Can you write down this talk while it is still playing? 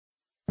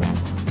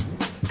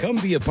Come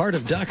be a part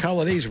of Doc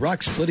Holliday's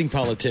Rock Splitting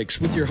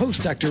Politics with your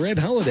host, Dr. Ed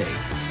Holliday.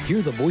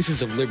 Hear the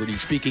voices of liberty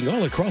speaking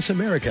all across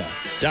America.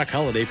 Doc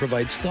Holliday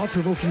provides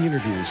thought-provoking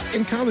interviews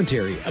and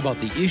commentary about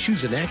the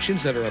issues and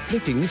actions that are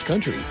afflicting this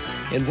country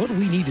and what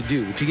we need to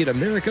do to get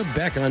America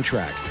back on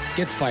track.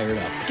 Get fired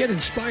up, get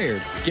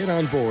inspired, get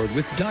on board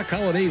with Doc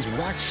Holliday's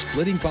Rock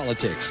Splitting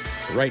Politics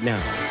right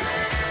now.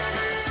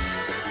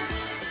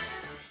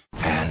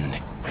 And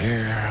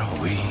here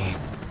we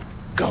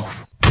go.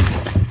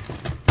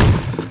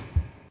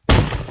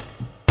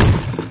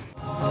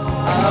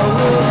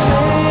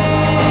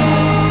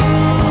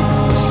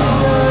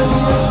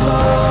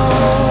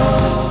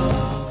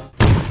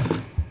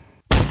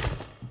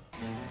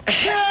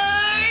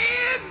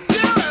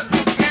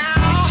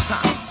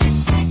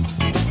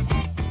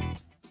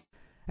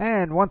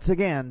 And once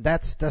again,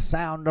 that's the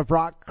sound of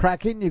rock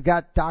cracking. You've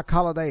got Doc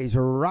Holliday's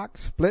Rock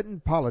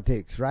Splitting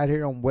Politics right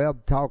here on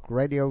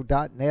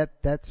webtalkradio.net.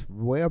 That's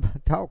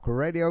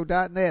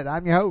webtalkradio.net.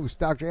 I'm your host,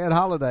 Dr. Ed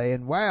Holliday.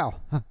 And wow,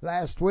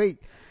 last week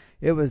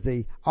it was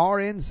the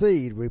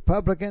RNC,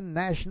 Republican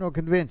National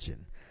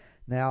Convention.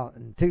 Now,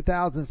 in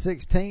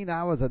 2016,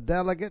 I was a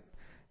delegate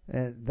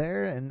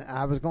there, and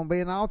I was going to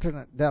be an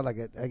alternate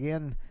delegate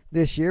again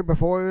this year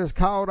before it was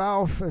called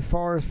off as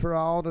far as for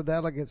all the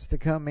delegates to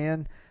come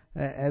in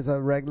as a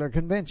regular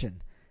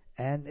convention.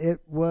 And it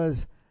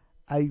was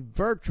a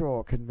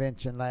virtual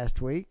convention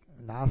last week,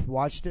 and I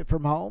watched it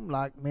from home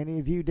like many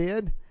of you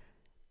did.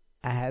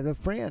 I had a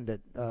friend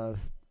that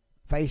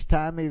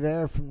FaceTimed me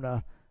there from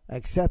the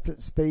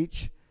acceptance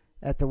speech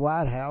at the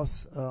White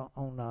House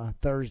on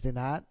Thursday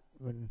night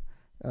when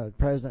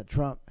President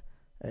Trump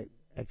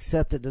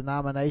accepted the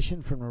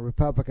nomination from the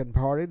Republican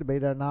Party to be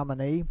their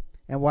nominee.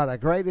 And what a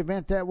great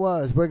event that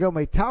was. We're going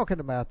to be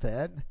talking about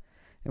that.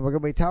 And we're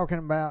going to be talking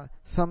about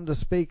some of the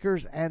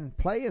speakers and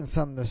playing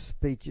some of the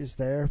speeches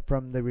there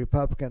from the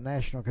Republican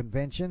National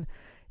Convention.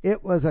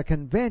 It was a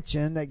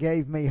convention that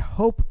gave me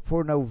hope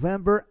for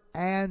November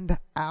and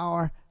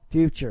our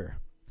future.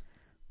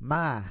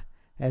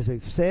 As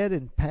we've said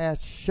in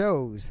past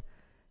shows,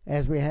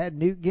 as we had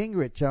Newt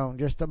Gingrich on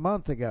just a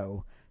month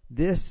ago,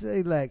 this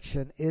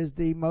election is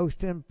the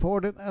most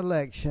important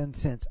election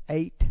since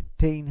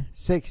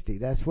 1860.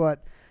 That's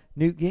what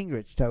Newt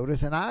Gingrich told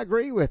us, and I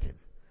agree with him.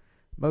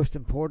 Most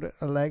important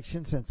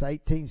election since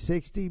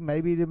 1860,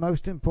 maybe the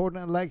most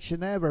important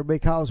election ever,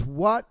 because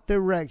what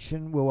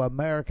direction will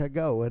America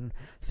go? And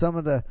some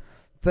of the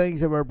things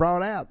that were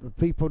brought out, the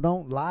people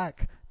don't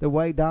like the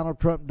way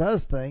Donald Trump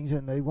does things,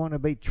 and they want to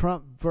be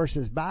Trump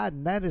versus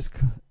Biden. That is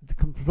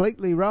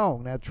completely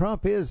wrong. Now,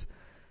 Trump is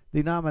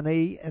the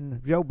nominee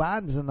and Joe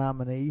Biden's the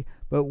nominee,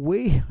 but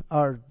we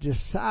are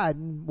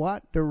deciding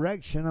what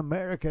direction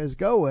America is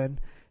going.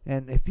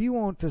 And if you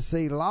want to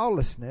see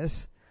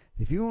lawlessness,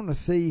 if you want to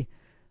see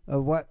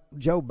what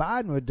Joe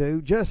Biden would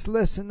do, just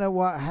listen to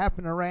what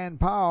happened to Rand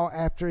Paul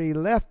after he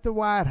left the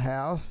White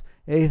House.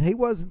 And he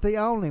wasn't the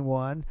only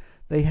one.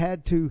 They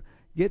had to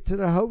get to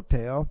the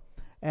hotel,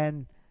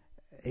 and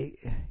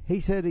he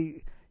said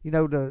they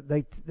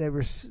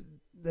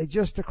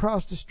just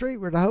across the street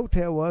where the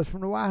hotel was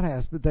from the White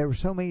House, but there were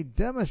so many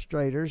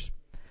demonstrators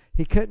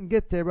he couldn't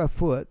get there by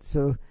foot.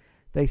 So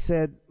they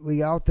said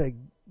we ought to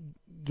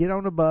get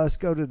on the bus,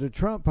 go to the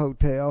Trump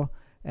hotel,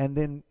 and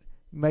then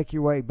make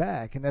your way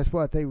back. And that's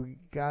what they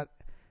got,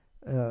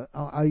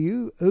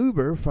 a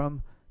Uber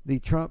from the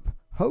Trump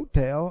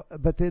hotel,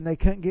 but then they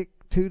couldn't get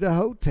to the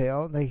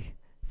hotel, and they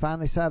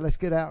finally decided, let's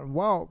get out and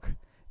walk.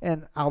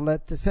 And I'll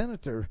let the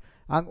senator,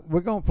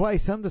 we're going to play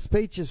some of the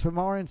speeches from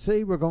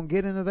RNC. We're going to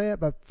get into that,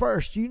 but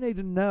first you need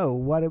to know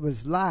what it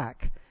was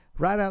like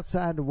right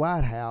outside the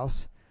White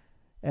House.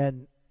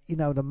 And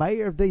the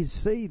mayor of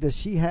D.C., does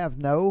she have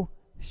no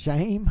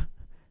shame?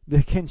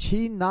 Can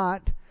she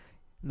not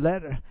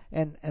let her?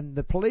 And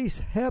the police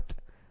helped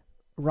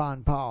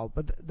Ron Paul,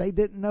 but they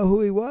didn't know who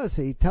he was.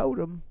 He told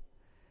them,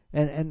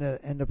 and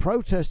the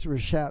protesters were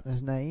shouting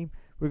his name.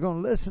 We're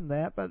going to listen to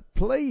that, but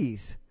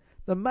please,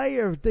 the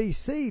mayor of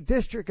D.C.,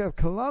 District of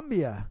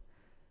Columbia,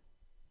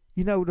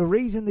 the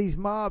reason these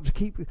mobs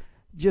keep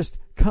just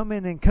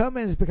coming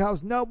is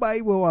because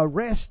nobody will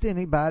arrest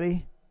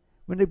anybody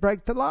when they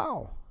break the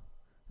law.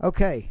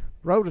 Okay,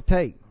 roll the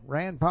tape.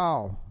 Rand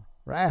Paul,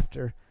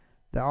 after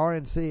the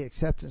RNC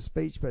acceptance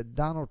speech by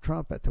Donald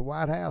Trump at the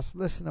White House.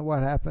 Listen to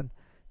what happened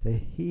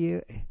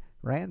to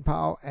Rand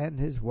Paul and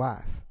his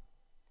wife.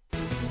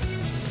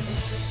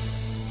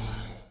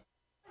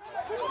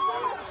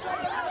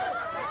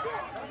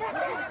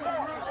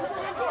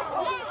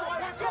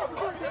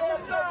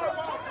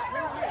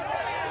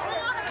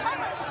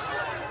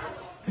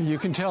 You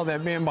can tell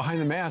that man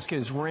behind the mask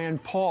is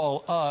Rand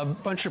Paul. A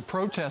bunch of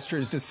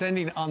protesters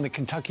descending on the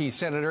Kentucky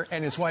senator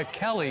and his wife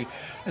Kelly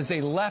as they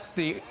left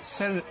the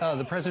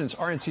president's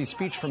RNC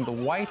speech from the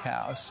White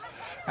House.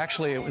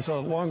 Actually, it was a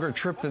longer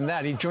trip than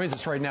that. He joins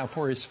us right now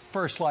for his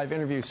first live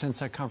interview since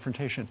that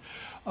confrontation.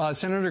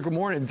 Senator, good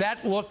morning.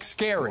 That looks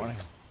scary.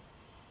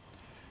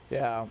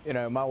 Yeah,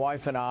 my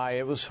wife and I,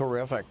 it was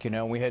horrific.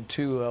 We had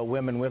two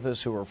women with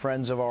us who were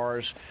friends of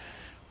ours.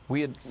 we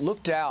had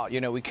looked out.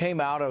 We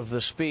came out of the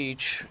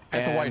speech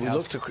at the White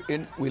House.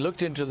 We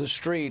looked into the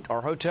street.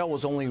 Our hotel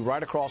was only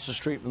right across the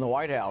street from the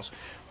White House,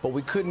 but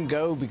we couldn't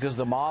go because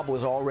the mob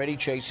was already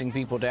chasing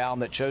people down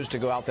that chose to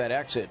go out that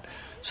exit.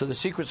 So the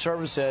Secret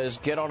Service says,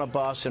 get on a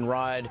bus and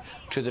ride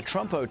to the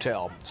Trump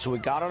Hotel. So we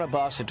got on a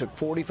bus. It took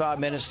 45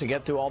 minutes to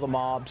get through all the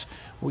mobs.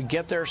 We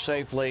get there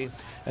safely,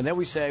 and then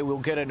we say we'll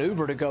get an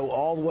Uber to go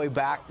all the way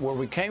back where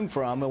we came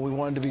from, and we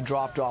wanted to be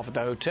dropped off at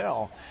the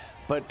hotel.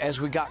 But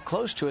as we got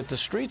close to it, the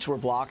streets were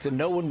blocked, and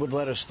no one would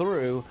let us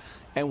through.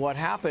 And what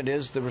happened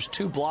is there was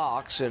 2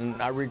 blocks,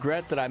 and I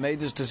regret that I made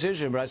this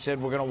decision, but I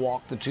said we're going to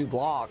walk the 2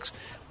 blocks.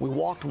 We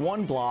walked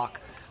 1 block.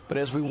 But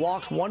as we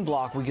walked 1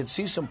 block, we could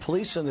see some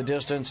police in the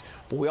distance,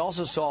 but we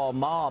also saw a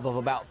mob of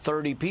about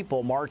 30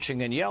 people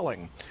marching and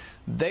yelling.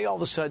 They all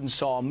of a sudden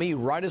saw me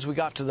right as we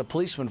got to the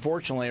policeman,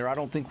 fortunately, or I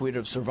don't think we'd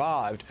have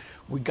survived.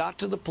 We got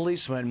to the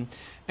policeman,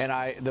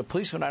 and the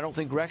policeman, I don't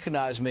think,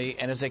 recognized me.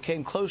 And as they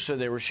came closer,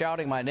 they were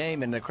shouting my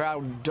name, and the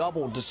crowd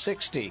doubled to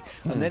 60.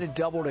 And then it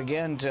doubled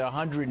again to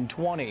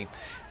 120.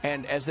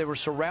 And as they were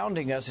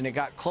surrounding us, and it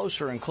got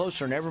closer and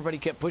closer, and everybody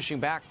kept pushing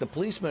back, the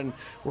policemen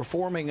were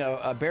forming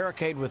a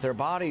barricade with their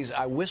bodies.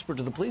 I whispered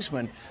to the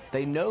policeman,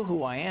 they know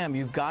who I am.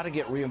 You've got to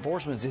get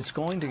reinforcements. It's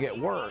going to get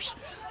worse.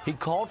 He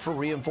called for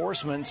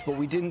reinforcements, but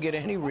we didn't get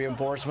any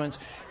reinforcements.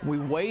 We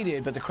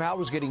waited, but the crowd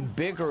was getting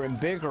bigger and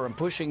bigger and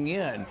pushing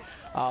in.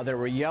 They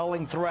were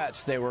yelling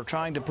threats. They were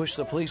trying to push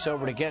the police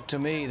over to get to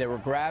me. They were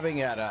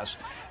grabbing at us.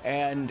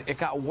 And it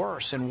got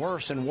worse and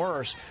worse and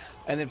worse.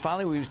 And then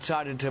finally we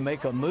decided to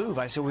make a move.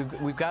 I said,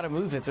 we've got to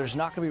move. If there's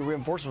not going to be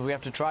reinforcements, we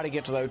have to try to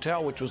get to the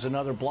hotel, which was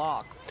another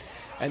block.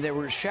 And they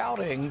were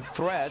shouting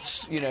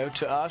threats,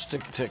 to us,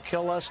 to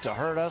kill us, to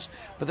hurt us.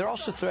 But they're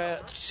also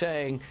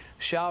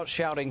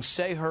shouting,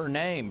 say her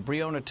name,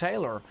 Breonna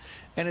Taylor.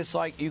 And it's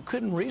like, you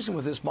couldn't reason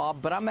with this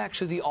mob, but I'm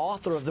actually the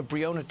author of the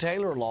Breonna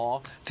Taylor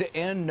law to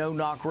end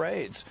no-knock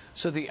raids.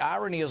 So the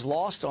irony is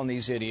lost on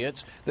these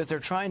idiots that they're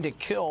trying to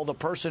kill the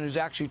person who's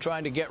actually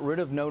trying to get rid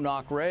of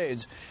no-knock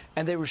raids.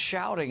 And they were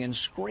shouting and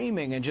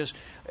screaming and just,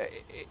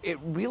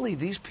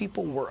 these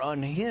people were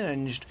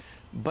unhinged.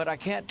 But I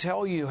can't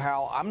tell you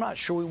how. I'm not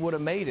sure we would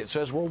have made it. So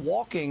as we're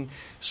walking,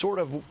 sort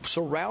of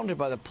surrounded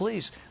by the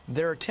police,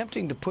 they're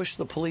attempting to push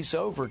the police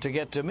over to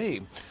get to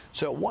me.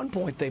 So at one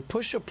point, they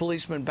push a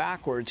policeman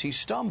backwards. He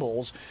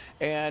stumbles,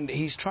 and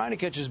he's trying to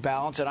catch his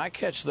balance, and I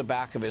catch the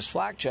back of his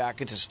flak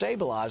jacket to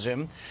stabilize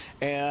him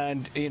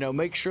and,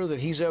 make sure that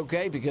he's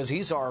okay, because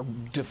he's our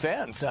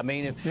defense. I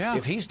mean,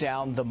 if he's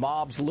down, the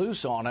mob's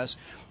loose on us.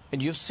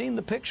 And you've seen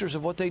the pictures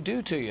of what they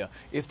do to you.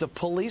 If the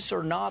police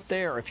are not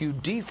there, if you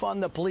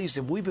defund the police,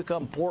 if we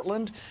become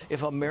Portland,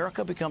 if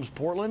America becomes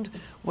Portland,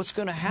 what's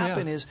going to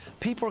happen is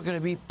people are going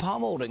to be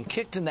pummeled and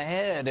kicked in the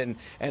head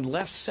and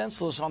left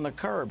senseless on the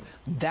curb.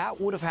 That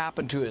would have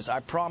happened to us. I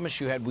promise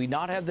you, had we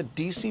not had the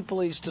D.C.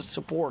 police to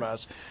support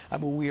us, I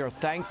mean, we are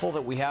thankful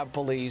that we have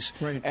police,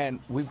 and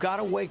we've got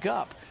to wake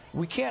up.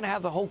 We can't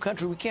have the whole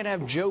country. We can't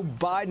have Joe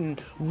Biden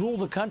rule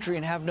the country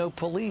and have no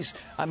police.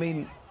 I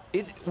mean,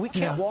 we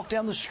can't walk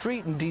down the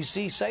street in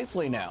D.C.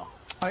 safely now.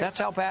 That's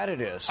how bad it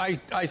is.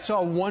 I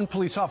saw one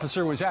police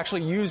officer was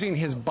actually using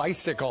his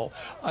bicycle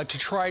to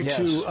try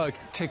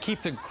to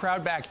keep the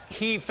crowd back.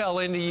 He fell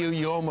into you.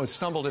 You almost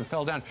stumbled and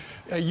fell down.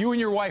 You and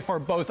your wife are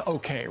both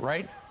okay,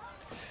 right?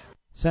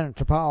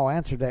 Senator Paul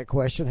answered that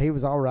question. He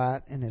was all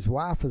right, and his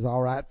wife was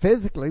all right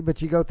physically,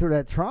 but you go through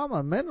that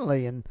trauma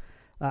mentally. And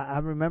I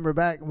remember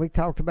back, we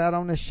talked about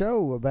on this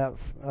show about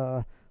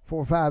 4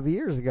 or 5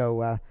 years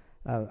ago,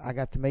 I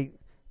got to meet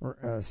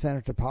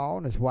Senator Paul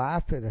and his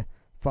wife at a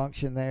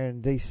function there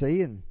in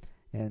D.C.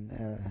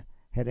 and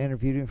had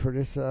interviewed him for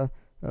this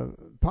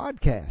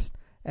podcast.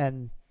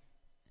 And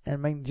I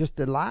mean, just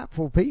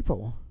delightful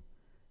people.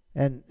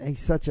 And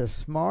he's such a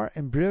smart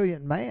and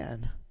brilliant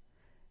man.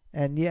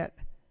 And yet,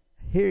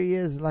 here he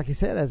is, like he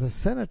said, as a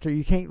senator,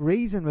 you can't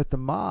reason with the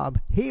mob.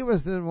 He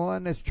was the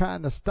one that's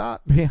trying to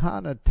stop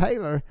Breonna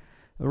Taylor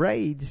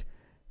raids.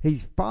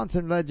 He's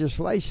sponsoring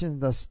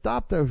legislation to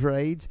stop those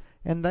raids.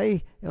 And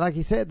they, like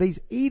he said,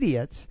 these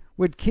idiots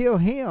would kill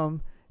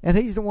him, and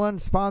he's the one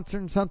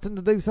sponsoring something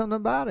to do something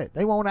about it.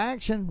 They want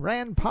action.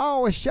 Rand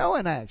Paul is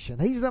showing action.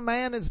 He's the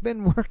man that's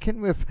been working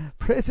with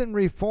prison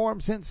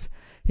reform since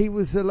he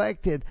was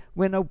elected.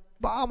 When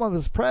Obama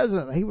was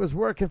president, he was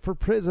working for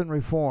prison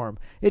reform.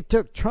 It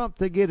took Trump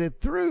to get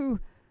it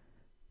through,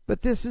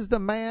 but this is the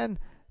man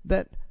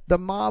that the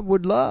mob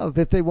would love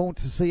if they want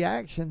to see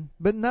action.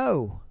 But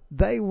no,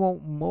 they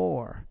want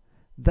more.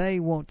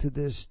 They want to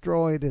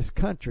destroy this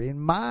country.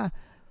 And my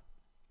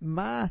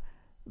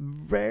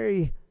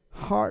very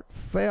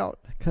heartfelt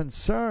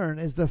concern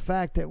is the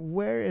fact that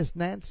where is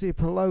Nancy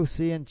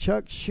Pelosi and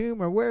Chuck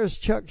Schumer? Where is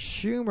Chuck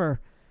Schumer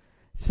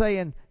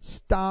saying,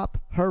 stop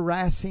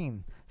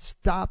harassing,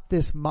 stop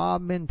this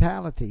mob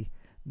mentality?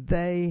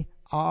 They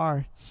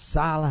are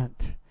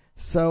silent.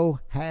 So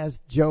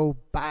has Joe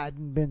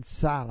Biden been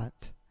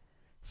silent.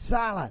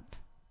 Silent.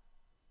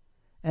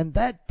 And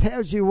that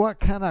tells you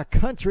what kind of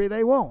country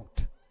they want.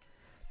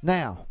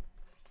 Now,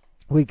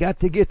 we got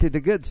to get to the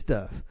good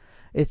stuff.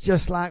 It's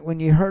just like when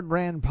you heard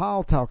Rand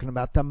Paul talking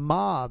about the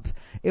mobs.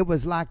 It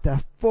was like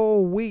the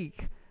full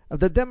week of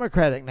the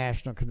Democratic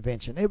National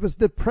Convention. It was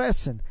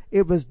depressing.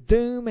 It was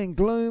doom and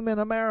gloom in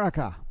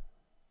America.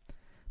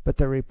 But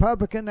the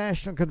Republican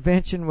National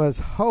Convention was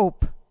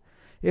hope.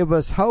 It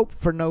was hope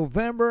for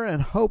November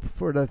and hope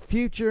for the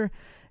future.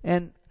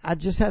 And I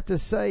just have to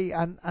say,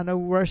 I know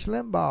Rush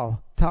Limbaugh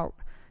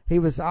talked. He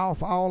was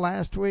off all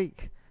last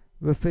week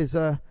with his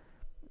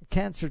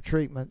cancer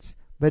treatments.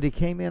 But he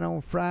came in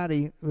on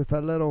Friday with a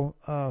little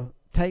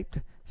taped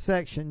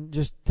section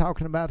just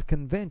talking about the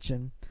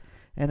convention.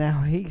 And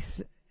now he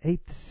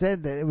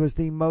said that it was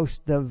the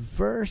most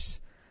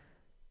diverse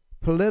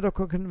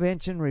political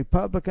convention,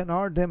 Republican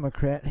or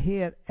Democrat, he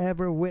had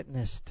ever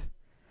witnessed.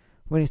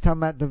 When he's talking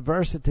about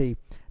diversity,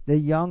 the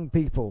young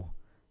people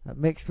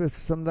mixed with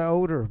some of the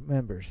older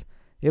members.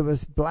 It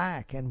was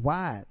black and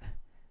white,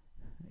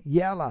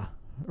 yellow,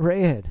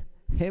 red.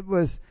 It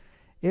was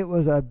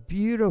a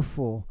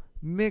beautiful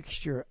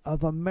mixture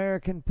of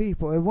American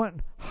people. It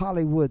wasn't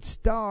Hollywood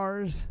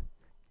stars.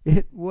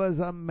 It was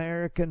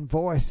American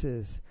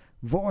voices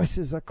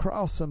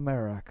across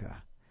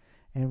America.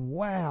 And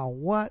wow,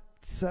 what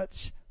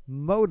such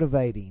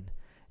motivating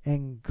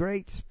and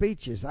great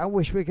speeches. I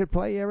wish we could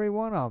play every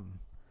one of them.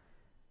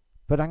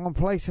 But I'm going to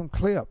play some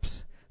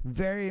clips.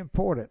 Very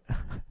important.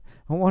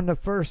 On one of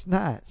the first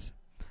nights,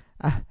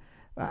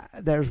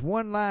 there's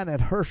one line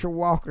that Herschel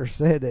Walker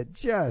said that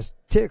just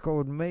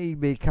tickled me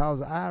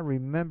because I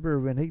remember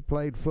when he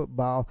played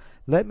football.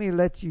 Let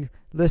you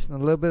listen a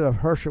little bit of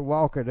Herschel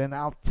Walker, then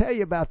I'll tell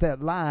you about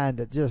that line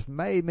that just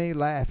made me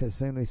laugh as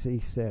soon as he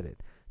said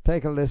it.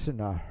 Take a listen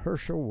to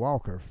Herschel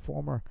Walker,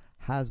 former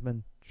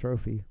Heisman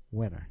Trophy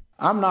winner.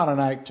 I'm not an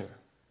actor,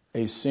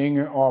 a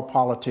singer, or a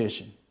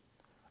politician.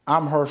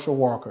 I'm Herschel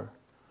Walker.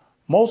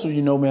 Most of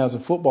you know me as a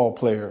football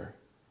player,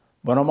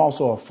 but I'm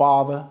also a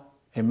father,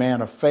 a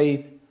man of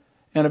faith,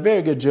 and a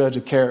very good judge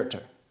of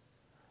character.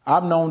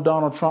 I've known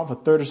Donald Trump for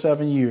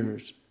 37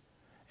 years,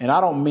 and I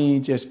don't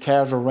mean just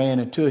casual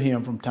ranting to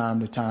him from time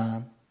to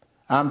time.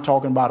 I'm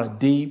talking about a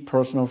deep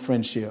personal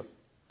friendship.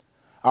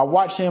 I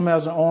watched him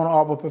as an owner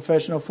of a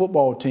professional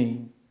football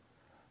team.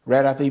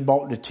 Right after he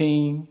bought the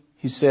team,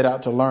 he set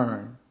out to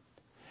learn.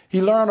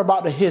 He learned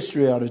about the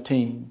history of the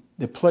team,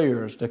 the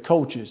players, the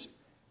coaches,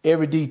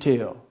 every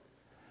detail.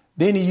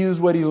 Then he used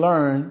what he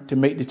learned to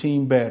make the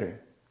team better.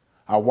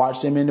 I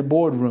watched him in the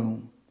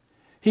boardroom.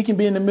 He can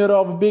be in the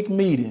middle of a big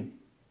meeting,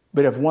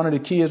 but if one of the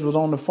kids was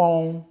on the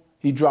phone,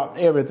 he dropped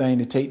everything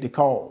to take the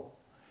call.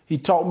 He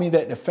taught me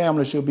that the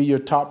family should be your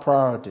top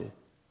priority.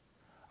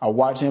 I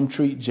watched him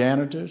treat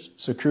janitors,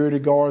 security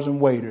guards,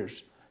 and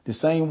waiters the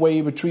same way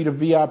he would treat a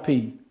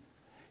VIP.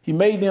 He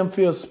made them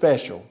feel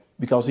special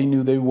because he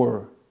knew they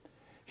were.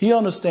 He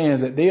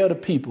understands that they are the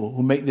people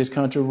who make this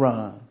country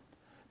run.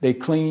 They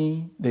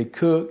clean, they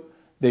cook,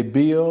 they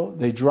build,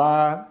 they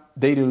drive,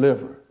 they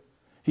deliver.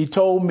 He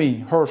told me,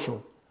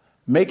 Herschel,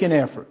 make an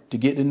effort to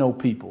get to know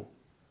people.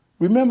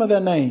 Remember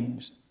their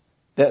names.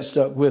 That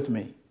stuck with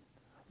me.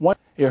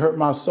 It hurt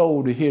my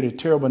soul to hear the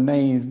terrible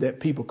names that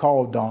people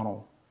call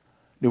Donald.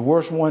 The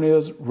worst one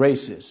is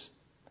racist.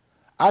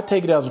 I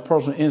take it as a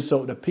personal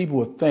insult that people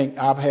would think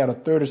I've had a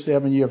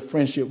 37-year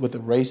friendship with a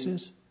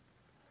racist.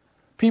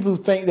 People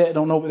who think that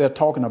don't know what they're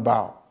talking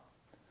about.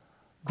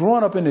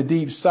 Growing up in the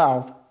Deep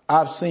South,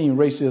 I've seen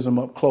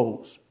racism up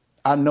close.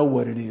 I know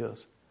what it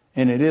is,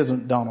 and it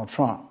isn't Donald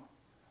Trump.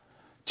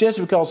 Just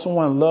because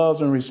someone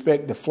loves and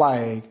respects the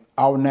flag,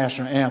 our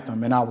national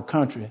anthem, and our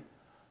country,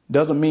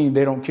 doesn't mean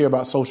they don't care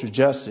about social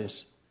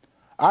justice.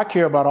 I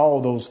care about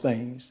all those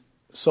things.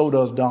 So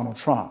does Donald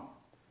Trump.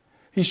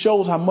 He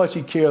shows how much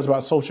he cares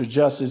about social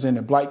justice in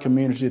the black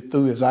community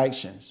through his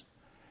actions.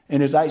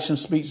 And his action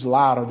speaks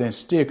louder than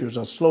stickers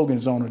or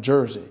slogans on a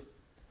jersey.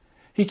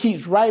 He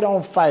keeps right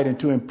on fighting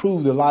to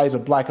improve the lives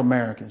of black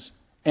Americans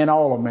and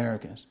all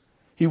Americans.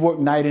 He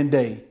works night and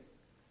day.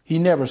 He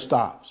never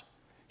stops.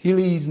 He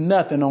leaves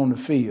nothing on the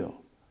field.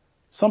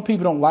 Some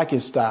people don't like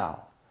his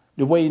style,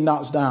 the way he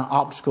knocks down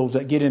obstacles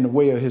that get in the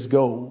way of his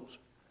goals.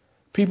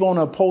 People on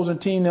the opposing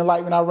team didn't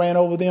like when I ran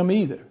over them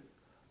either.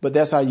 But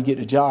that's how you get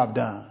the job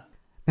done.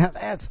 Now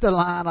that's the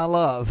line I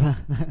love.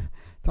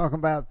 Talking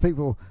about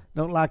people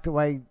don't like the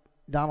way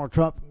Donald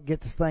Trump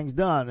gets things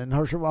done. And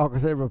Herschel Walker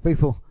said, well,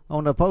 people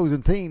on the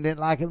opposing team didn't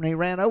like him when he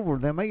ran over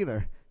them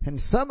either.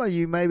 And some of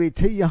you may be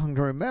too young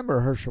to remember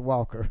Herschel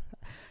Walker.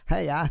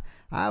 Hey, I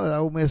was an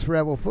Ole Miss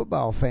Rebel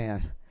football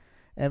fan,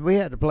 and we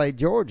had to play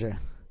Georgia.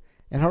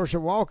 And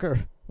Herschel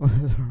Walker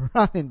was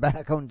running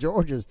back on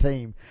Georgia's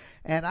team.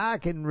 And I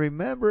can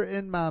remember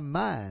in my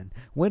mind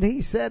when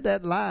he said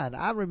that line,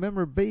 I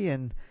remember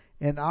being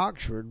in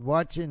Oxford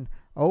watching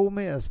Ole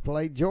Miss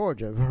play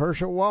Georgia,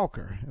 Herschel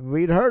Walker. And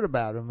we'd heard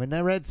about him. We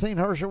never had seen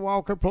Herschel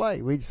Walker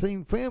play. We'd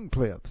seen film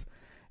clips.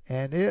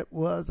 And it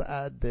was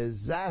a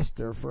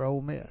disaster for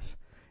Ole Miss.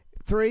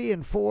 3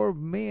 and 4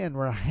 men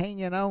were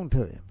hanging on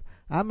to him.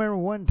 I remember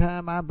one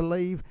time, I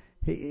believe,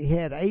 he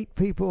had 8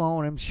 people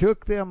on him,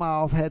 shook them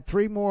off, had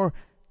 3 more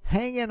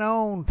hanging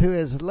on to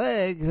his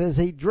legs as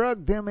he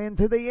drugged them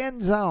into the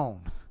end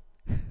zone.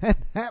 And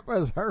that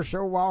was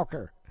Herschel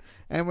Walker.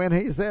 And when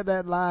he said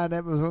that line,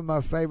 that was one of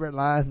my favorite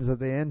lines of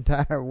the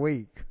entire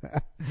week.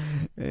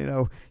 You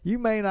know, you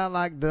may not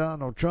like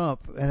Donald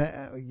Trump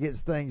and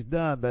gets things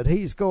done, but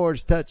he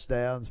scores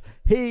touchdowns.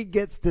 He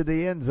gets to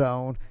the end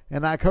zone.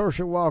 And like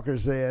Herschel Walker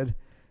said,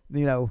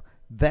 you know,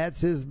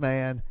 that's his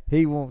man.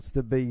 He wants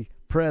to be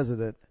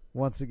president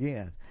once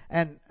again.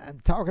 And I'm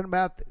talking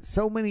about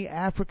so many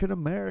African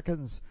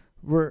Americans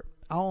were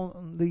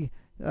on the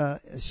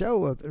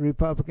show of the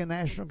Republican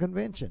National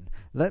Convention.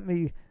 Let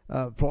me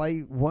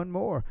play one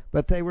more.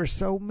 But they were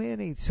so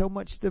many, so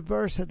much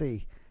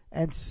diversity,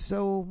 and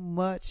so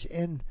much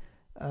in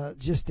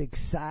just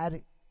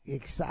exciting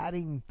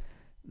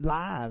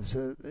lives.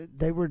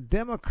 They were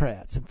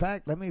Democrats. In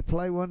fact, let me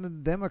play one of the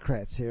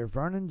Democrats here,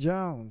 Vernon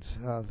Jones.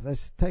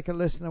 Let's take a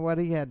listen to what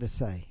he had to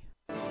say.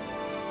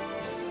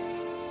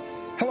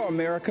 Hello,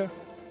 America.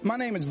 My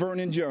name is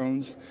Vernon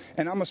Jones,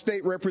 and I'm a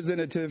state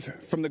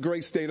representative from the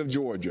great state of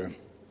Georgia.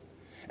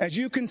 As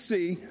you can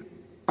see,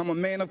 I'm a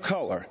man of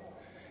color,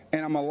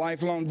 and I'm a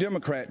lifelong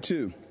Democrat,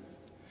 too.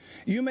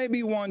 You may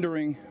be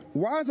wondering,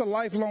 why is a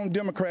lifelong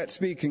Democrat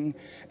speaking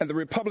at the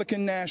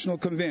Republican National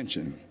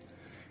Convention?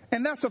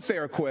 And that's a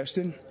fair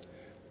question,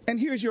 and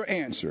here's your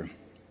answer.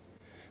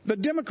 The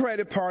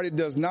Democratic Party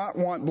does not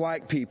want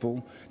black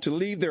people to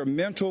leave their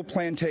mental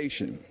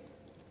plantation.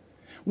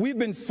 We've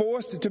been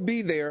forced to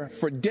be there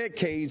for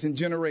decades and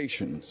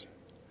generations.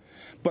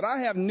 But I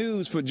have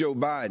news for Joe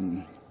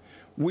Biden.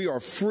 We are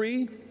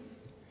free.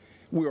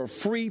 We are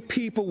free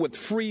people with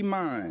free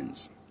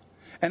minds.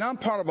 And I'm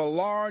part of a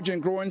large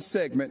and growing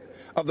segment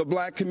of the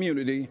black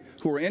community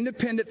who are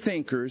independent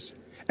thinkers,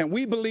 and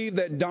we believe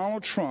that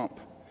Donald Trump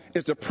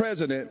is the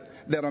president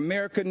that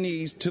America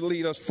needs to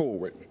lead us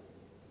forward.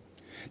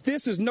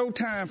 This is no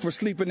time for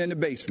sleeping in the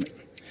basement.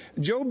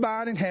 Joe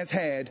Biden has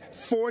had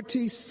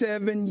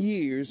 47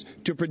 years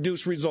to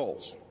produce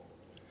results,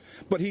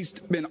 but he's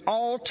been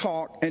all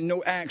talk and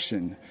no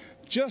action,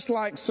 just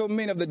like so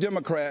many of the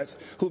Democrats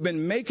who've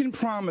been making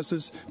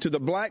promises to the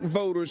black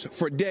voters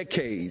for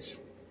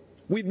decades.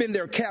 We've been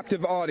their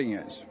captive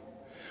audience.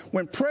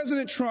 When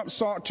President Trump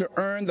sought to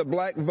earn the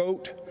black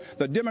vote,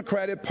 the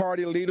Democratic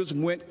Party leaders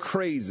went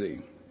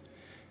crazy.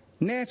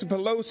 Nancy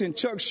Pelosi and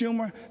Chuck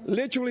Schumer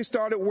literally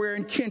started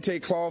wearing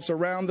kente cloths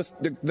around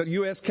the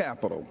U.S.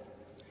 Capitol,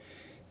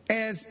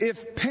 as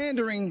if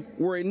pandering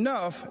were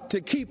enough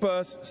to keep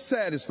us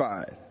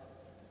satisfied.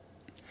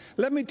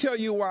 Let me tell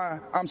you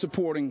why I'm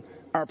supporting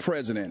our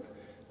president.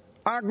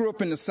 I grew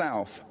up in the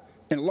South,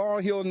 in Laurel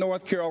Hill,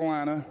 North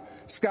Carolina,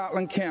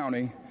 Scotland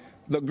County,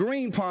 the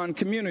Green Pond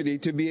community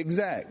to be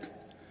exact.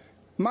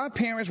 My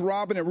parents,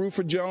 Robin and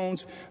Rufus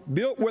Jones,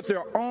 built with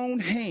their own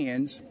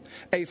hands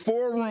a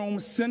 4-room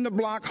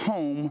cinder-block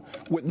home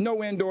with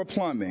no indoor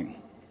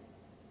plumbing.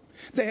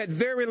 They had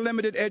very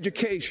limited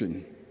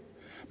education,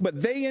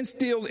 but they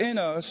instilled in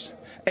us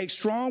a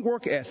strong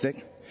work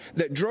ethic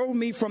that drove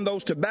me from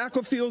those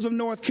tobacco fields of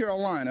North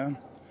Carolina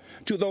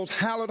to those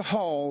hallowed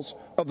halls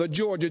of the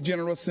Georgia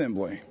General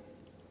Assembly.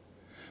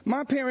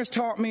 My parents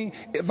taught me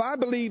if I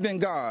believed in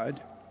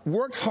God,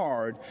 worked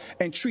hard,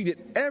 and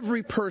treated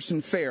every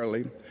person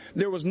fairly,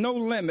 there was no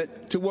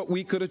limit to what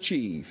we could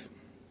achieve.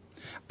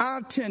 I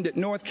attended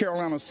North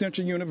Carolina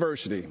Central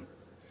University,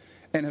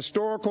 an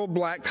historical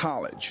black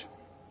college.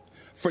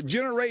 For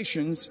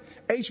generations,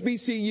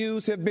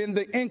 HBCUs have been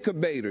the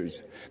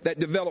incubators that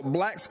develop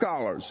black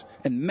scholars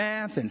in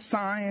math and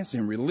science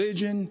and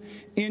religion,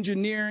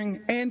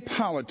 engineering, and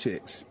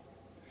politics.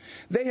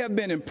 They have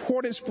been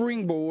important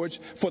springboards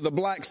for the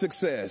black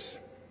success.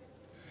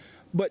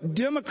 But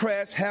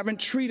Democrats haven't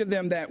treated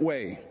them that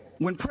way.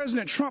 When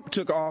President Trump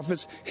took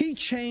office, he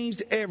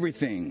changed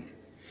everything.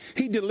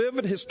 He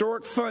delivered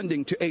historic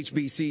funding to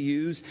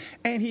HBCUs,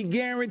 and he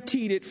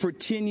guaranteed it for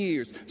 10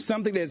 years,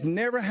 something that's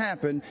never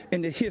happened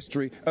in the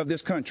history of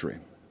this country.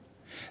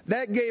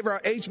 That gave our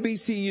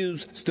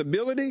HBCUs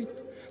stability,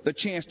 the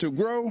chance to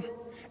grow,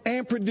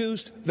 and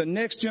produce the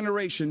next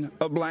generation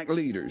of black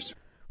leaders.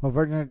 Well,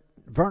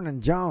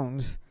 Vernon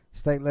Jones,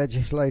 state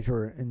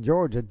legislator in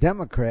Georgia,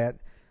 Democrat,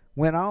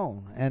 went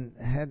on and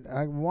had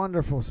a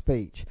wonderful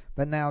speech.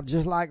 But now,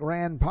 just like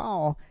Rand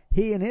Paul,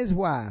 he and his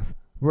wife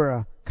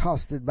were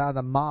accosted by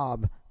the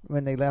mob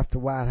when they left the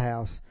White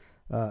House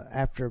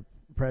after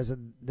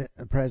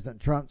President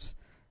Trump's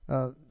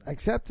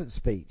acceptance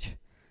speech.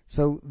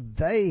 So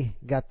they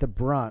got the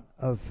brunt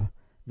of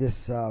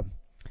this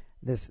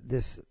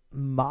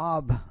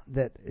mob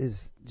that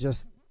is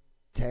just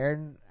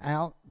tearing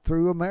out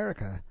through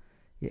America,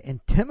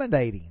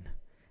 intimidating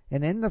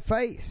and in the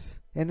face.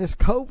 And this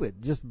COVID,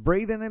 just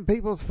breathing in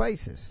people's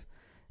faces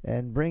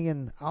and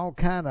bringing all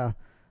kind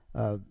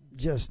of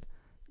just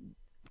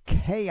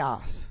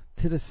chaos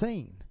to the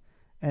scene.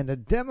 And the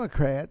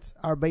Democrats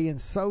are being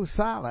so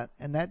silent,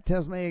 and that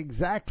tells me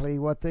exactly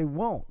what they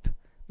want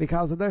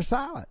because of their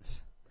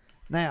silence.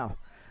 Now,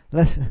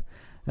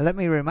 let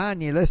me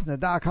remind you, listen to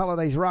Doc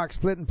Holliday's Rock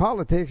Splitting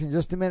Politics. In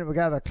just a minute, we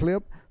got a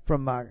clip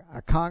from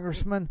a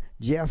Congressman,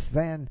 Jeff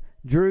Van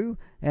Drew,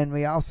 and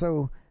we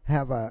also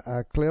have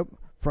a clip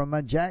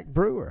from Jack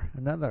Brewer,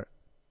 another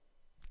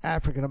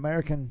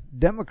African-American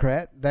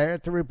Democrat there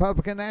at the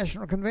Republican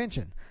National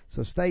Convention.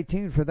 So stay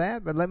tuned for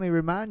that. But let me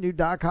remind you,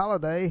 Doc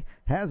Holliday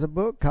has a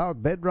book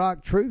called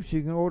Bedrock Truths.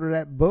 You can order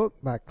that book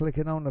by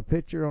clicking on the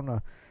picture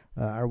on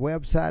our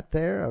website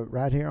there,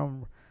 right here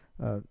on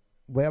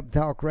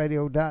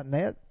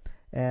webtalkradio.net,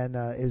 and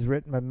is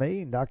written by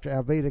me and Dr.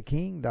 Alveda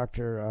King,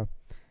 Dr.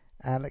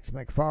 Alex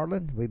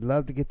McFarland. We'd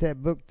love to get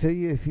that book to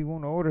you if you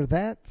want to order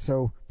that.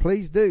 So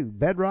please do.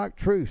 Bedrock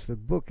Truths, the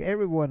book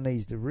everyone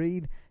needs to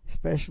read,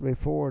 especially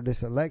for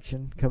this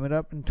election coming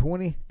up in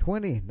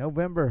 2020,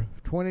 November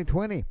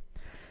 2020.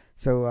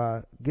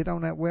 So get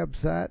on that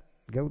website,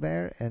 go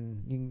there,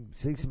 and you can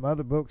see some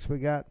other books we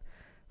got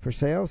for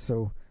sale.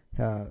 So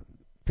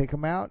pick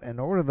them out and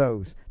order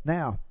those.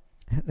 Now,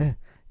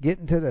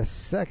 getting to the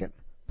second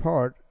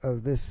part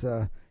of this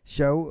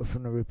show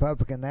from the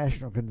Republican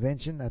National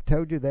Convention, I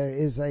told you there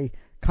is a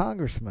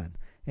congressman.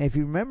 And if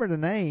you remember the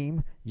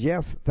name,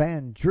 Jeff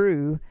Van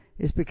Drew,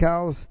 it's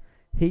because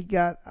he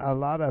got a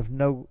lot of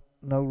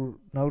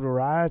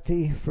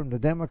notoriety from the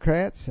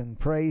Democrats and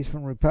praise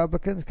from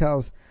Republicans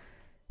because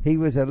he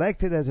was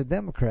elected as a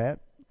Democrat.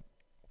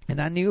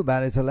 And I knew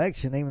about his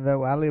election, even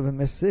though I live in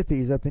Mississippi.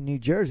 He's up in New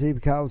Jersey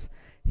because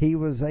he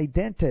was a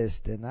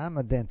dentist, and I'm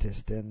a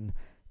dentist. And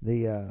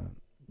the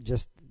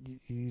just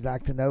you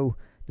like to know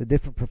the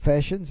different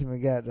professions, and we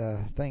got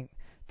I think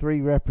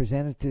 3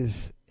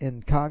 representatives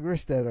in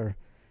Congress that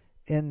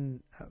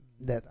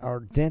are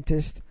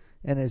dentists.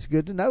 And it's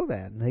good to know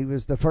that. And he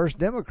was the first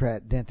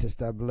Democrat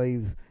dentist, I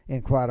believe,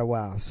 in quite a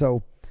while.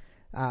 So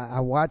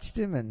I watched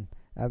him, and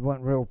I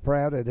wasn't real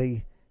proud that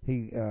he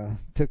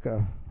took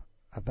a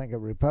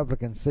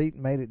Republican seat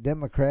and made it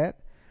Democrat.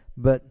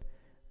 But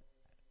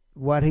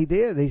what he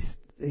did, he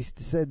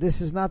said this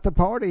is not the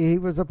party he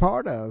was a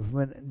part of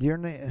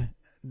during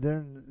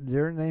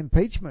the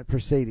impeachment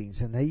proceedings,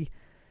 and he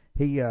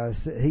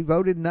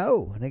voted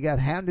no, and he got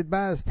hounded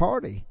by his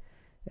party,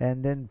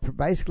 and then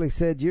basically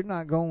said, "You're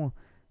not going to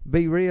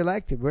be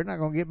reelected. We're not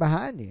going to get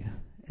behind you."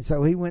 And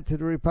so he went to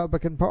the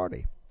Republican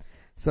Party.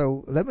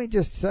 So let me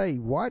just say,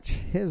 watch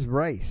his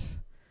race.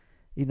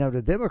 You know,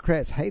 the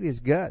Democrats hate his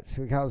guts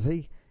because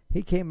he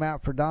came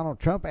out for Donald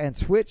Trump and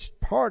switched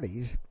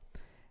parties.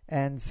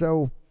 And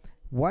so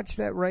watch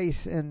that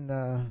race in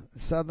the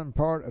southern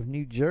part of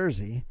New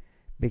Jersey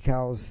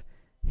because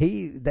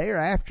they're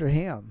after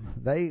him.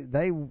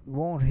 They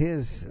want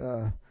his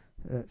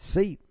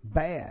seat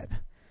bad.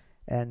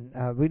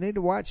 And we need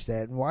to watch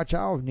that and watch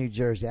all of New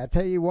Jersey. I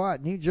tell you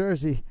what, New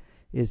Jersey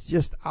is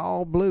just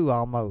all blue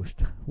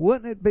almost.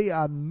 Wouldn't it be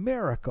a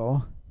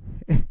miracle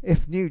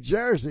if New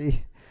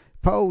Jersey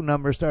poll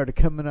numbers started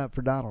coming up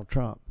for Donald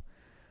Trump?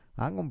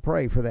 I'm going to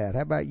pray for that.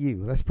 How about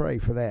you? Let's pray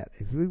for that.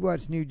 If we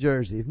watch New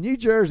Jersey, if New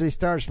Jersey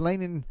starts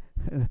leaning,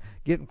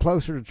 getting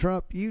closer to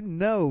Trump, you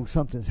know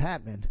something's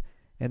happening.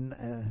 And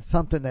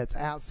something that's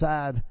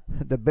outside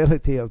the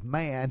ability of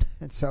man.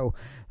 And so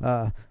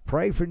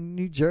pray for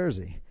New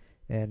Jersey.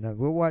 And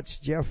we'll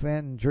watch Jeff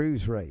Van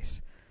Drew's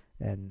race,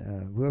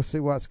 and we'll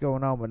see what's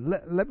going on. But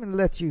let me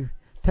let you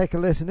take a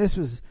listen. This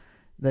was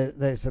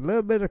there's a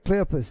little bit of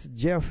clip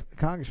of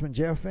Congressman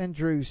Jeff Van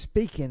Drew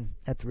speaking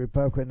at the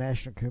Republican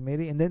National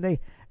Committee, and then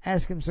they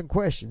asked him some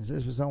questions.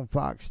 This was on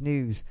Fox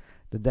News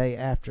the day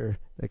after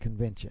the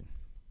convention.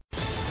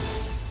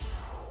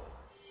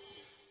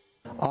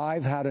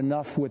 I've had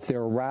enough with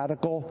their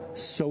radical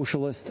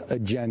socialist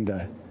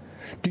agenda.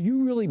 Do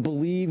you really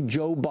believe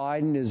Joe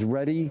Biden is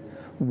ready,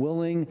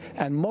 willing,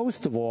 and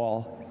most of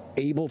all,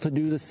 able to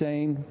do the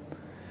same?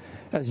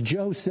 As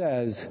Joe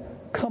says,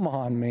 come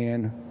on,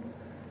 man.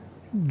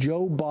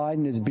 Joe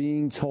Biden is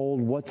being told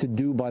what to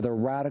do by the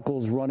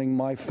radicals running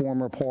my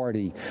former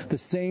party, the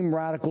same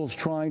radicals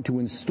trying to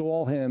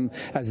install him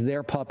as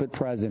their puppet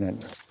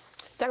president.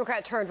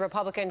 Democrat turned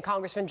Republican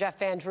Congressman Jeff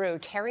Van Drew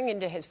tearing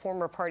into his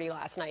former party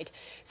last night,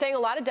 saying a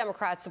lot of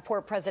Democrats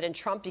support President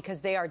Trump because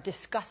they are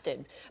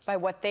disgusted by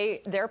what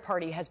their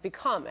party has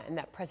become, and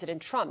that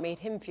President Trump made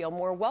him feel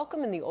more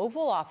welcome in the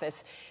Oval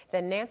Office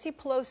than Nancy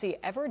Pelosi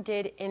ever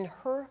did in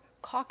her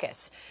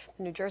caucus.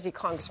 The New Jersey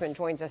congressman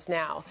joins us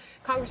now.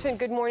 Congressman,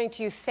 good morning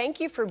to you. Thank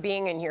you for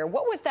being in here.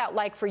 What was that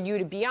like for you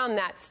to be on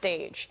that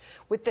stage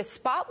with the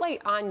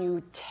spotlight on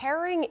you,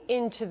 tearing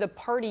into the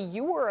party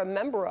you were a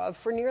member of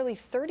for nearly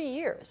 30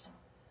 years?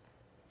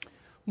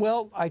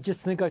 Well, I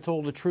just think I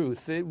told the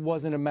truth. It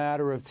wasn't a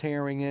matter of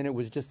tearing in. It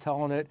was just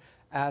telling it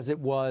as it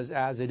was,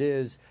 as it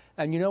is.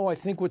 And, you know, I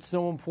think what's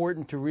so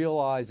important to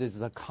realize is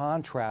the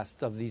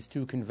contrast of these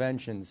two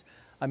conventions.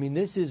 I mean,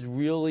 this is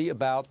really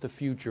about the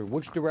future.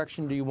 Which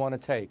direction do you want to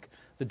take?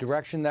 The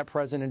direction that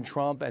President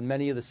Trump and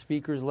many of the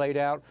speakers laid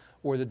out,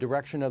 or the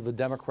direction of the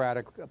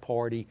Democratic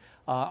Party?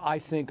 I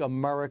think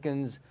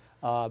Americans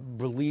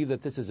believe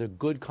that this is a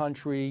good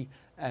country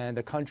and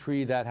a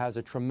country that has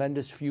a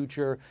tremendous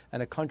future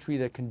and a country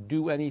that can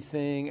do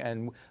anything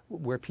and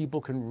where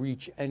people can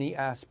reach any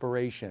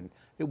aspiration.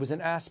 It was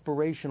an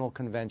aspirational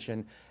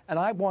convention. And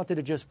I wanted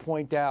to just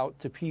point out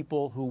to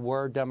people who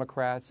were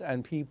Democrats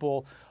and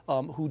people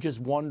who just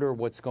wonder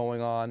what's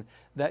going on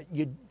that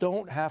you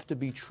don't have to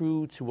be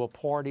true to a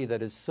party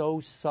that is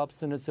so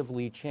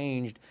substantively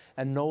changed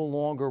and no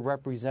longer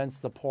represents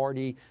the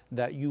party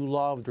that you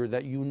loved or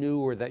that you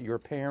knew or that your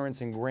parents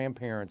and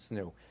grandparents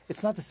knew.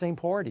 It's not the same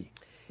party.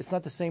 It's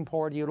not the same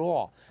party at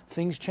all.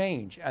 Things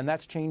change, and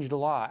that's changed a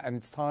lot. And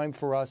it's time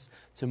for us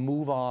to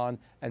move on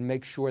and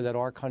make sure that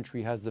our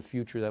country has the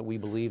future that we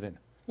believe in.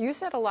 You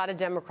said a lot of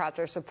Democrats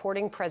are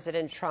supporting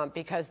President Trump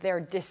because they're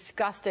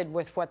disgusted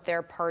with what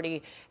their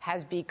party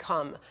has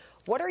become.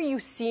 What are you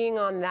seeing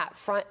on that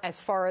front as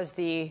far as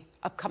the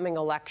upcoming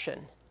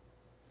election?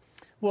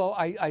 Well,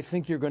 I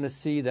think you're going to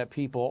see that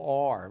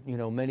people are,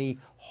 many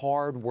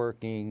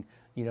hardworking,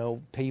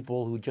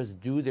 people who just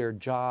do their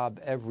job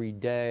every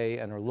day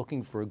and are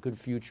looking for a good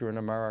future in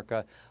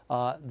America.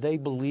 They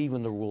believe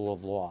in the rule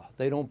of law.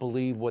 They don't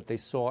believe what they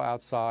saw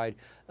outside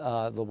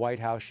the White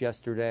House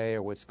yesterday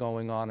or what's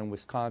going on in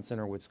Wisconsin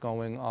or what's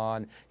going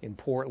on in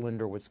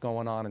Portland or what's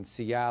going on in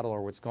Seattle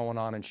or what's going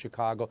on in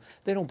Chicago.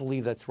 They don't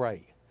believe that's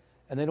right.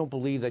 And they don't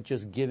believe that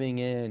just giving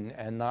in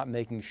and not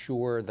making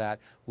sure that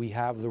we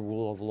have the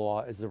rule of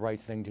law is the right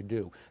thing to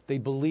do. They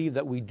believe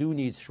that we do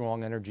need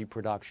strong energy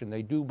production.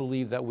 They do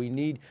believe that we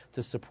need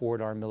to support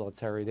our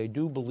military. They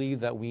do believe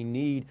that we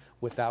need,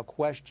 without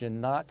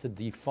question, not to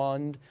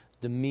defund,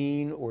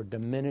 demean, or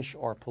diminish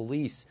our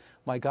police.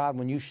 My God,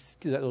 when you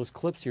see those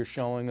clips you're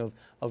showing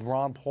of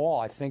Ron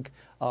Paul, I think,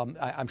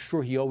 I'm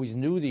sure he always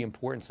knew the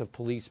importance of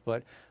police,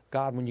 but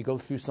God, when you go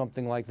through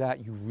something like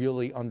that, you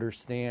really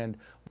understand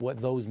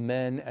what those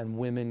men and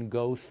women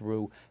go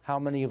through, how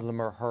many of them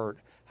are hurt,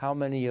 how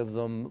many of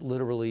them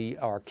literally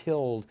are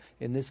killed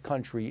in this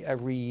country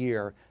every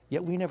year.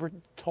 Yet we never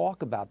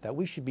talk about that.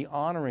 We should be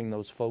honoring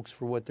those folks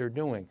for what they're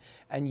doing.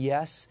 And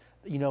yes,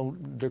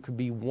 there could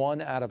be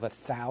 1 out of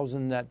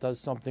 1,000 that does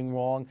something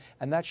wrong,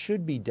 and that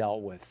should be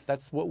dealt with.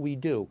 That's what we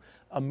do.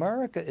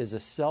 America is a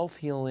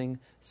self-healing,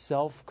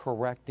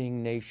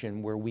 self-correcting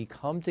nation where we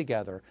come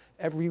together,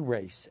 every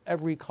race,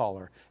 every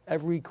color,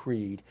 every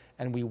creed,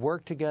 and we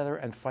work together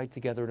and fight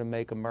together to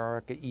make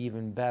America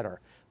even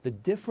better. The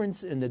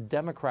difference in the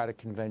Democratic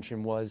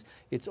convention was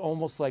it's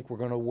almost like we're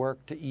going to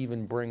work to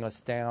even bring us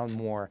down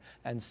more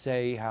and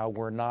say how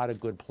we're not a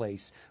good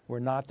place. We're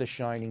not the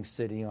shining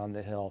city on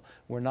the hill.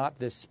 We're not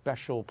this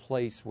special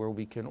place where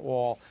we can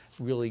all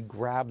really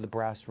grab the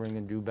brass ring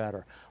and do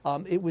better.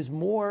 It was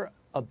more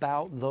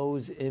about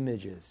those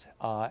images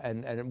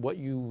and what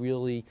you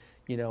really,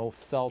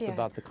 felt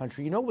about the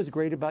country. You know what was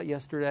great about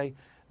yesterday?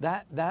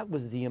 That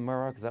was the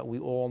America that we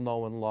all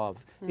know and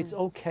love. It's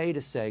okay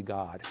to say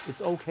God.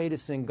 It's okay to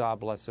sing God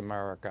Bless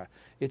America.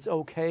 It's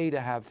okay to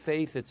have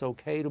faith. It's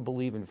okay to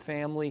believe in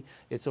family.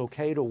 It's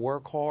okay to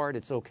work hard.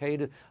 It's okay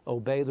to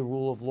obey the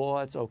rule of law.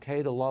 It's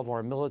okay to love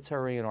our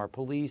military and our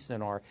police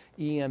and our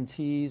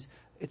EMTs.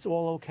 It's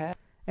all okay.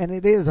 And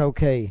it is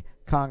okay,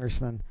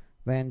 Congressman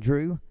Van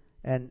Drew.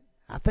 And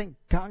I think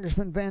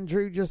Congressman Van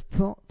Drew just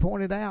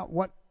pointed out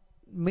what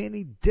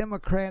many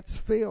Democrats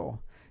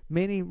feel,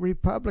 many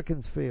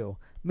Republicans feel,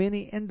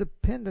 many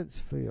independents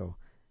feel.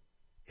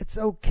 It's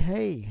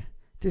okay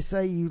to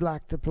say you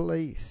like the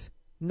police,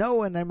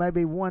 knowing there may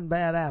be one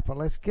bad apple.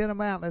 Let's get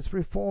them out. Let's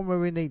reform where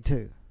we need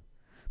to.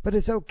 But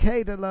it's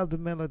okay to love the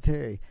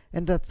military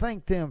and to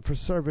thank them for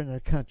serving their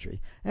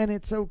country. And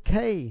it's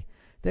okay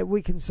that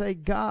we can say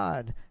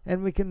God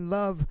and we can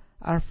love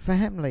our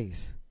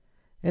families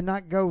and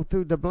not go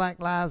through the Black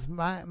Lives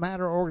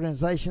Matter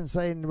organization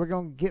saying we're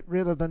going to get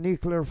rid of the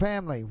nuclear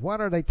family. What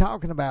are they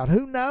talking about?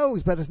 Who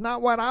knows? But it's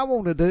not what I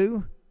want to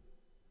do.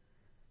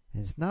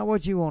 It's not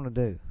what you want to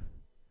do.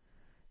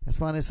 That's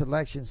why this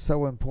election is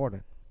so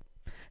important.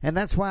 And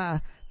that's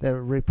why the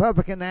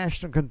Republican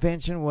National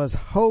Convention was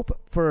hope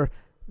for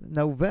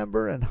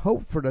November and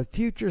hope for the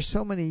future.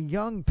 So many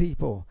young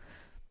people,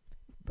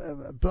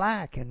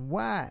 black and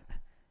white,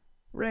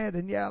 red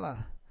and yellow.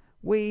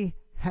 We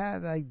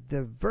had a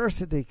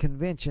diversity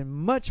convention,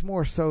 much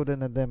more so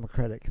than a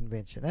Democratic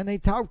convention. And they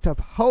talked of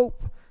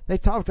hope. They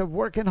talked of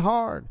working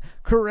hard,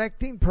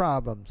 correcting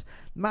problems.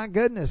 My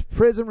goodness,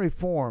 prison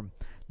reform.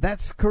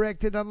 That's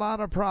corrected a lot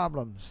of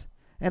problems.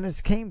 And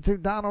it came through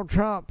Donald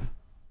Trump.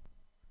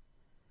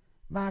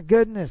 My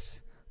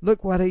goodness,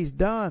 look what he's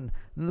done.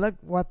 Look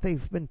what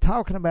they've been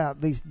talking about.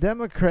 These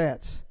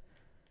Democrats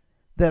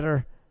that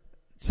are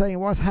saying,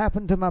 what's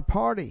happened to my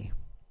party?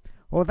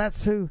 Well,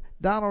 that's who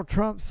Donald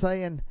Trump's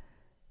saying,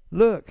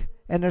 look,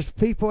 and there's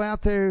people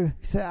out there who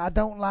say, I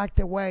don't like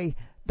the way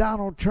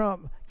Donald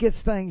Trump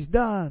gets things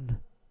done.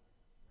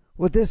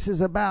 Well, this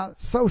is about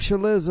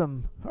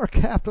socialism or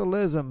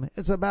capitalism.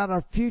 It's about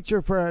our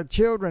future for our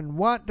children.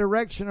 What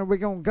direction are we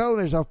going to go?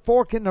 There's a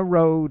fork in the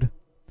road.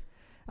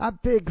 A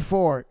big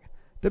fork.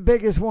 The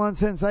biggest one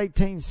since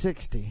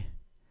 1860.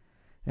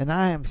 And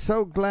I am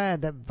so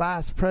glad that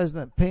Vice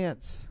President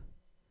Pence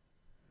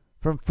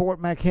from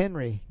Fort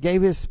McHenry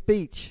gave his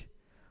speech.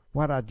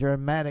 What a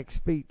dramatic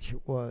speech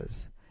it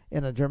was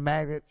in a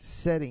dramatic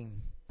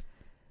setting.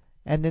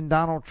 And then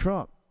Donald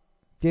Trump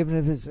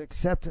giving his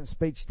acceptance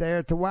speech there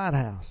at the White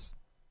House.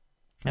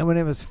 And when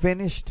it was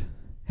finished,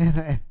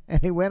 and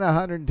he went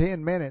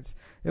 110 minutes,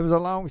 it was a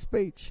long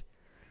speech.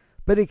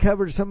 But he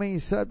covered so many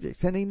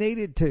subjects, and he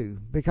needed to,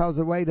 because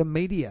of the way the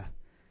media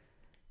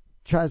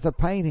tries to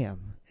paint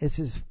him.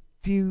 It's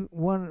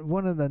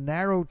one of the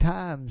narrow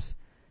times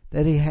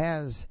that he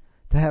has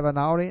to have an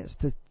audience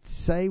to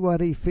say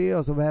what he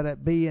feels about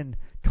it being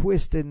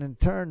twisted and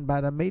turned by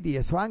the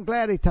media. So I'm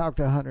glad he talked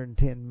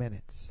 110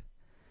 minutes.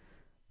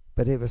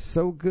 But it was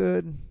so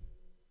good,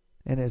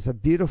 and it's a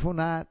beautiful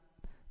night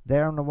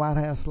there on the White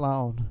House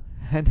lawn.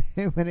 And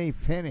when he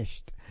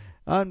finished,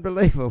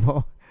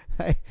 unbelievable.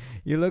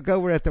 You look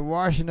over at the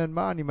Washington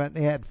Monument, and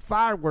they had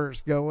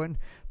fireworks going,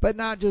 but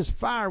not just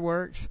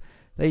fireworks.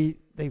 They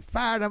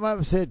fired them up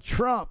and said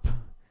Trump.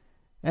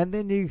 And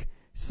then you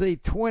see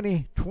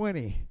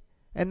 2020.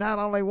 And not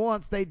only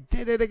once, they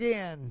did it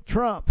again.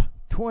 Trump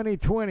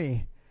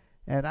 2020.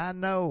 And I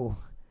know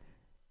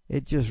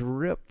it just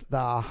ripped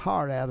the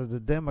heart out of the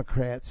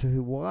Democrats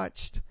who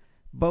watched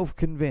both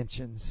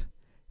conventions.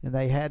 And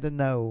they had to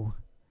know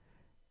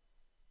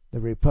the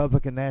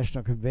Republican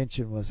National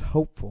Convention was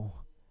hopeful.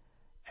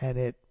 And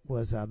it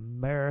was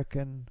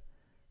American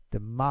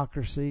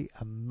democracy,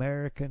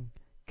 American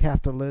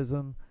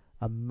capitalism,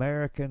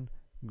 American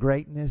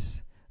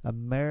greatness,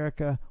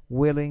 America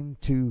willing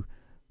to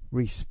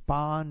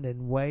respond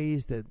in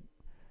ways that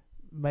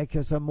make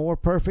us a more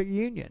perfect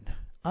union,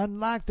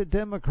 unlike the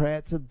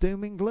Democrats of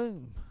doom and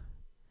gloom.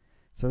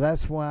 So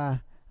that's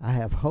why I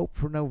have hope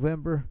for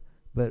November,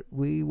 but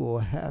we will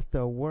have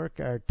to work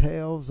our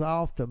tails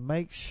off to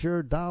make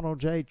sure Donald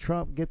J.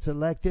 Trump gets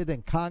elected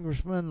and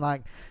congressmen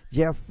like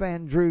Jeff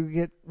Van Drew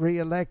get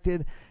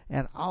reelected,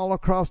 and all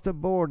across the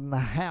board in the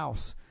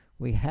House.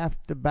 We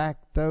have to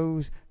back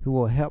those who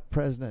will help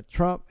President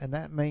Trump, and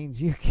that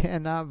means you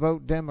cannot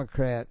vote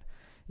Democrat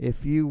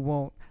if you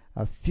want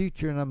a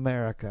future in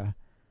America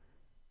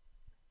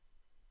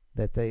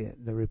that the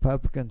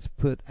Republicans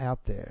put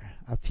out there,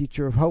 a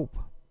future of hope.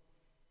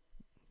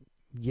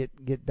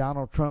 Get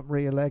Donald Trump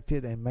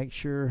reelected and make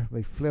sure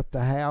we flip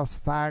the House,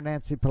 fire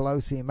Nancy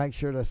Pelosi, and make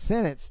sure the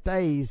Senate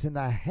stays in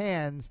the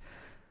hands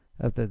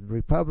of the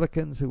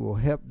Republicans who will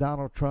help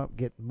Donald Trump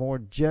get more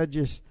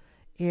judges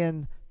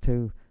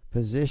into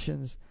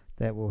positions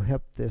that will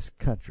help this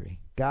country.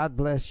 God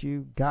bless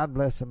you. God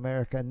bless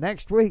America.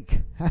 Next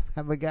week,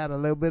 we got a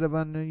little bit of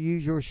an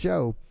unusual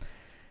show.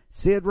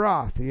 Sid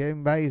Roth, if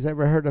anybody's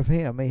ever heard of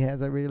him, he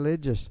has a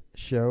religious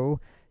show,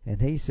 and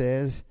he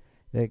says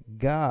that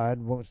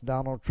God wants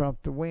Donald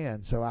Trump to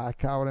win. So I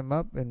called him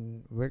up,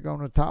 and we're going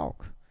to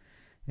talk.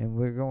 And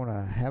we're going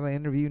to have an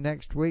interview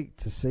next week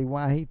to see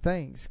why he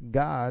thinks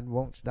God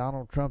wants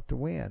Donald Trump to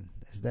win.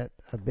 Is that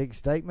a big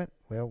statement?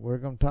 Well, we're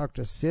going to talk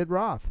to Sid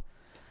Roth,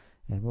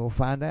 and we'll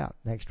find out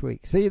next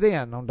week. See you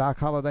then on Doc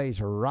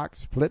Holliday's Rock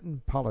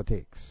Splitting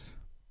Politics.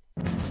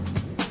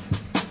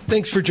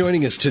 Thanks for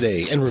joining us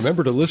today, and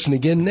remember to listen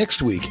again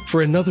next week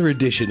for another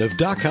edition of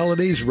Doc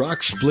Holliday's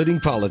Rock Splitting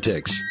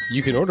Politics.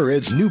 You can order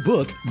Ed's new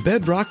book,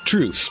 Bedrock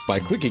Truths,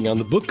 by clicking on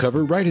the book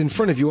cover right in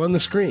front of you on the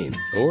screen,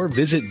 or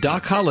visit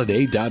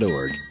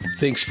DocHolliday.org.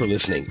 Thanks for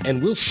listening,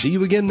 and we'll see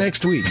you again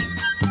next week.